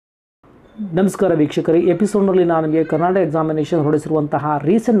ನಮಸ್ಕಾರ ವೀಕ್ಷಕರೇ, ಎಪಿಸೋಡ್ನಲ್ಲಿ ನಾನು ನಿಮಗೆ ಕರ್ನಾಟಕ ಎಕ್ಸಾಮಿನೇಷನ್ ಹೊರಡಿಸಿರುವಂತಹ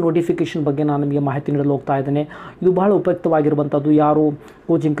ರೀಸೆಂಟ್ ನೋಟಿಫಿಕೇಷನ್ ಬಗ್ಗೆ ನಾನು ನಿಮಗೆ ಮಾಹಿತಿ ನೀಡಲು ಹೋಗ್ತಾ ಇದ್ದೇನೆ. ಇದು ಬಹಳ ಉಪಯುಕ್ತವಾಗಿರುವಂಥದ್ದು. ಯಾರು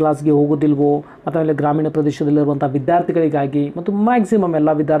ಕೋಚಿಂಗ್ ಕ್ಲಾಸ್ಗೆ ಹೋಗೋದಿಲ್ವೋ ಅಥವಾ ಗ್ರಾಮೀಣ ಪ್ರದೇಶದಲ್ಲಿರುವಂಥ ವಿದ್ಯಾರ್ಥಿಗಳಿಗಾಗಿ ಮತ್ತು ಮ್ಯಾಕ್ಸಿಮಮ್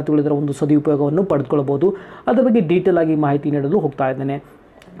ಎಲ್ಲ ವಿದ್ಯಾರ್ಥಿಗಳು ಇದರ ಒಂದು ಸದುಪಯೋಗವನ್ನು ಪಡೆದುಕೊಳ್ಳಬಹುದು. ಅದರ ಬಗ್ಗೆ ಡೀಟೇಲ್ ಆಗಿ ಮಾಹಿತಿ ನೀಡಲು ಹೋಗ್ತಾ ಇದ್ದೇನೆ.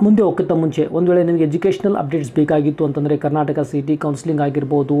 ಮುಂದೆ ಹೋಗ್ತಾ ಮುಂಚೆ ಒಂದು ವೇಳೆ ನಿಮಗೆ ಎಜುಕೇಷನಲ್ ಅಪ್ಡೇಟ್ಸ್ ಬೇಕಾಗಿತ್ತು ಅಂತಂದರೆ ಕರ್ನಾಟಕ CET ಕೌನ್ಸಿಲಿಂಗ್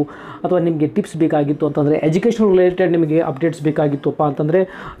ಆಗಿರ್ಬೋದು, ಅಥವಾ ನಿಮಗೆ ಟಿಪ್ಸ್ ಬೇಕಾಗಿತ್ತು ಅಂತಂದರೆ ಎಜುಕೇಷನಲ್ ರಿಲೇಟೆಡ್ ನಿಮಗೆ ಅಪ್ಡೇಟ್ಸ್ ಬೇಕಾಗಿತ್ತಪ್ಪ ಅಂತಂದರೆ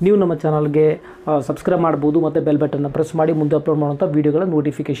ನೀವು ನಮ್ಮ ಚಾನಲ್ಗೆ ಸಬ್ಸ್ಕ್ರೈಬ್ ಮಾಡ್ಬೋದು ಮತ್ತು ಬೆಲ್ ಬಟನ್ನ ಪ್ರೆಸ್ ಮಾಡಿ ಮುಂದೆ ಅಪ್ಲೋಡ್ ಮಾಡುವಂಥ ವೀಡಿಯೋಗಳ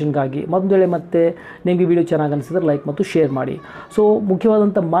ನೋಟಿಫಿಕೇಷನ್ಗಾಗಿ. ಒಂದು ವೇಳೆ ಮತ್ತೆ ನಿಮಗೆ ವಿಡಿಯೋ ಚೆನ್ನಾಗಿ ಅನಿಸಿದ್ರೆ ಲೈಕ್ ಮತ್ತು ಶೇರ್ ಮಾಡಿ. ಸೊ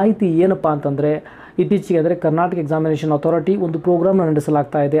ಮುಖ್ಯವಾದಂಥ ಮಾಹಿತಿ ಏನಪ್ಪ ಅಂತಂದರೆ, ಇತ್ತೀಚೆಗೆ ಅಂದರೆ ಕರ್ನಾಟಕ ಎಕ್ಸಾಮಿನೇಷನ್ ಅಥಾರಿಟಿ ಒಂದು ಪ್ರೋಗ್ರಾಮ್ನ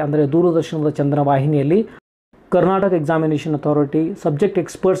ನಡೆಸಲಾಗ್ತಾ ಇದೆ. ಅಂದರೆ ದೂರದರ್ಶನದ ಚಂದನ ವಾಹಿನಿಯಲ್ಲಿ ಕರ್ನಾಟಕ ಎಕ್ಸಾಮಿನೇಷನ್ ಅಥಾರಿಟಿ ಸಬ್ಜೆಕ್ಟ್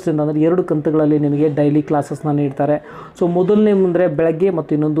ಎಕ್ಸ್ಪರ್ಟ್ಸಿಂದ ಅಂದರೆ 2 ಕಂತುಗಳಲ್ಲಿ ನಿಮಗೆ ಡೈಲಿ ಕ್ಲಾಸಸ್ನ ನೀಡ್ತಾರೆ. ಸೊ ಮೊದಲನೇ ಅಂದರೆ ಬೆಳಗ್ಗೆ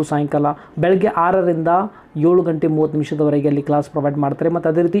ಮತ್ತು ಇನ್ನೊಂದು ಸಾಯಂಕಾಲ. ಬೆಳಗ್ಗೆ 6ರಿಂದ 7 ಗಂಟೆ 30 ನಿಮಿಷದವರೆಗೆ ಅಲ್ಲಿ ಕ್ಲಾಸ್ ಪ್ರೊವೈಡ್ ಮಾಡ್ತಾರೆ. ಮತ್ತು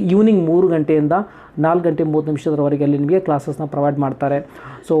ಅದೇ ರೀತಿ ಈವ್ನಿಂಗ್ 3 ಗಂಟೆಯಿಂದ 4 ಗಂಟೆ 30 ನಿಮಿಷದವರೆಗೆ ಅಲ್ಲಿ ನಿಮಗೆ ಕ್ಲಾಸಸ್ನ ಪ್ರೊವೈಡ್ ಮಾಡ್ತಾರೆ.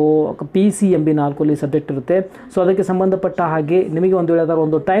 ಸೊ PCMB 4 ಸಬ್ಜೆಕ್ಟ್ ಇರುತ್ತೆ. ಸೊ ಅದಕ್ಕೆ ಸಂಬಂಧಪಟ್ಟ ಹಾಗೆ ನಿಮಗೆ ಒಂದು ವೇಳೆ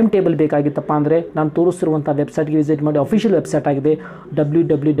ಒಂದು ಟೈಮ್ ಟೇಬಲ್ ಬೇಕಾಗಿತ್ತಪ್ಪ ಅಂದರೆ ನಾನು ತೋರಿಸ್ತಿರುವಂಥ ವೆಬ್ಸೈಟ್ಗೆ ವಿಸಿಟ್ ಮಾಡಿ. ಅಫಿಷಿಯಲ್ ವೆಬ್ಸೈಟ್ ಆಗಿದೆ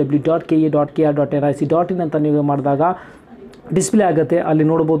www.kea.nic.in ಅಂತ ನೀವು ಮಾಡಿದಾಗ ಡಿಸ್ಪ್ಲೇ ಆಗುತ್ತೆ. ಅಲ್ಲಿ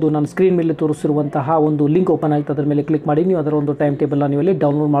ನೋಡ್ಬೋದು, ನಾನು ಸ್ಕ್ರೀನ್ ಮೇಲೆ ತೋರಿಸಿರುವಂತಹ ಒಂದು ಲಿಂಕ್ ಓಪನ್ ಆಗುತ್ತೆ. ಅದರ ಮೇಲೆ ಕ್ಲಿಕ್ ಮಾಡಿ ನೀವು ಅದರ ಒಂದು ಟೈಮ್ ಟೇಬಲ್ನ ನೀವಲ್ಲಿ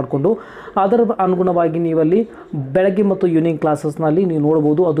ಡೌನ್ಲೋಡ್ ಮಾಡಿಕೊಂಡು ಅದರ ಅನುಗುಣವಾಗಿ ನೀವಲ್ಲಿ ಬೆಳಗ್ಗೆ ಮತ್ತು ಈವ್ನಿಂಗ್ ಕ್ಲಾಸಸ್ನಲ್ಲಿ ನೀವು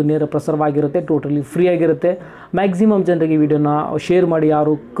ನೋಡ್ಬೋದು. ಅದು ನೇರ ಪ್ರಸಾರವಾಗಿರುತ್ತೆ, ಟೋಟಲಿ ಫ್ರೀ ಆಗಿರುತ್ತೆ. ಮ್ಯಾಕ್ಸಿಮಮ್ ಜನರಿಗೆ ವಿಡಿಯೋನ ಶೇರ್ ಮಾಡಿ.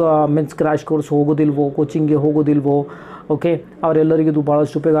 ಯಾರು ಮೀನ್ಸ್ ಕ್ರ್ಯಾಶ್ ಕೋರ್ಸ್ ಹೋಗೋದಿಲ್ವೋ, ಕೋಚಿಂಗ್ಗೆ ಹೋಗೋದಿಲ್ವೋ, ಓಕೆ, ಅವರೆಲ್ಲರಿಗೂ ಇದು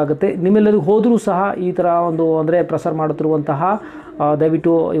ಭಾಳಷ್ಟು ಉಪಯೋಗ ಆಗುತ್ತೆ. ನಿಮ್ಮೆಲ್ಲರಿಗೂ ಹೋದರೂ ಸಹ ಈ ಥರ ಒಂದು ಅಂದರೆ ಪ್ರಸಾರ ಮಾಡುತ್ತಿರುವಂತಹ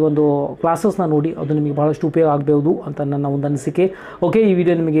ದಯವಿಟ್ಟು ಈ ಒಂದು ಕ್ಲಾಸಸ್ನ ನೋಡಿ, ಅದು ನಿಮಗೆ ಭಾಳಷ್ಟು ಉಪಯೋಗ ಆಗಬಹುದು ಅಂತ ನನ್ನ ಒಂದು ಅನಿಸಿಕೆ. ಓಕೆ, ಈ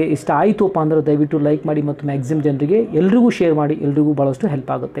ವಿಡಿಯೋ ನಿಮಗೆ ಇಷ್ಟ ಆಯಿತುಪ್ಪ ಅಂದರೆ ದಯವಿಟ್ಟು ಲೈಕ್ ಮಾಡಿ ಮತ್ತು ಮ್ಯಾಕ್ಸಿಮಮ್ ಜನರಿಗೆ ಎಲ್ರಿಗೂ ಶೇರ್ ಮಾಡಿ. ಎಲ್ರಿಗೂ ಭಾಳಷ್ಟು ಹೆಲ್ಪ್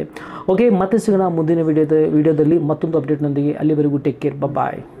ಆಗುತ್ತೆ. ಓಕೆ, ಮತ್ತೆ ಸಿಗೋಣ ಮುಂದಿನ ವಿಡಿಯೋದಲ್ಲಿ ಮತ್ತೊಂದು ಅಪ್ಡೇಟ್ನೊಂದಿಗೆ. ಅಲ್ಲಿವರೆಗೂ ಟೇಕ್ ಕೇರ್,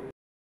 ಬಾಯ್.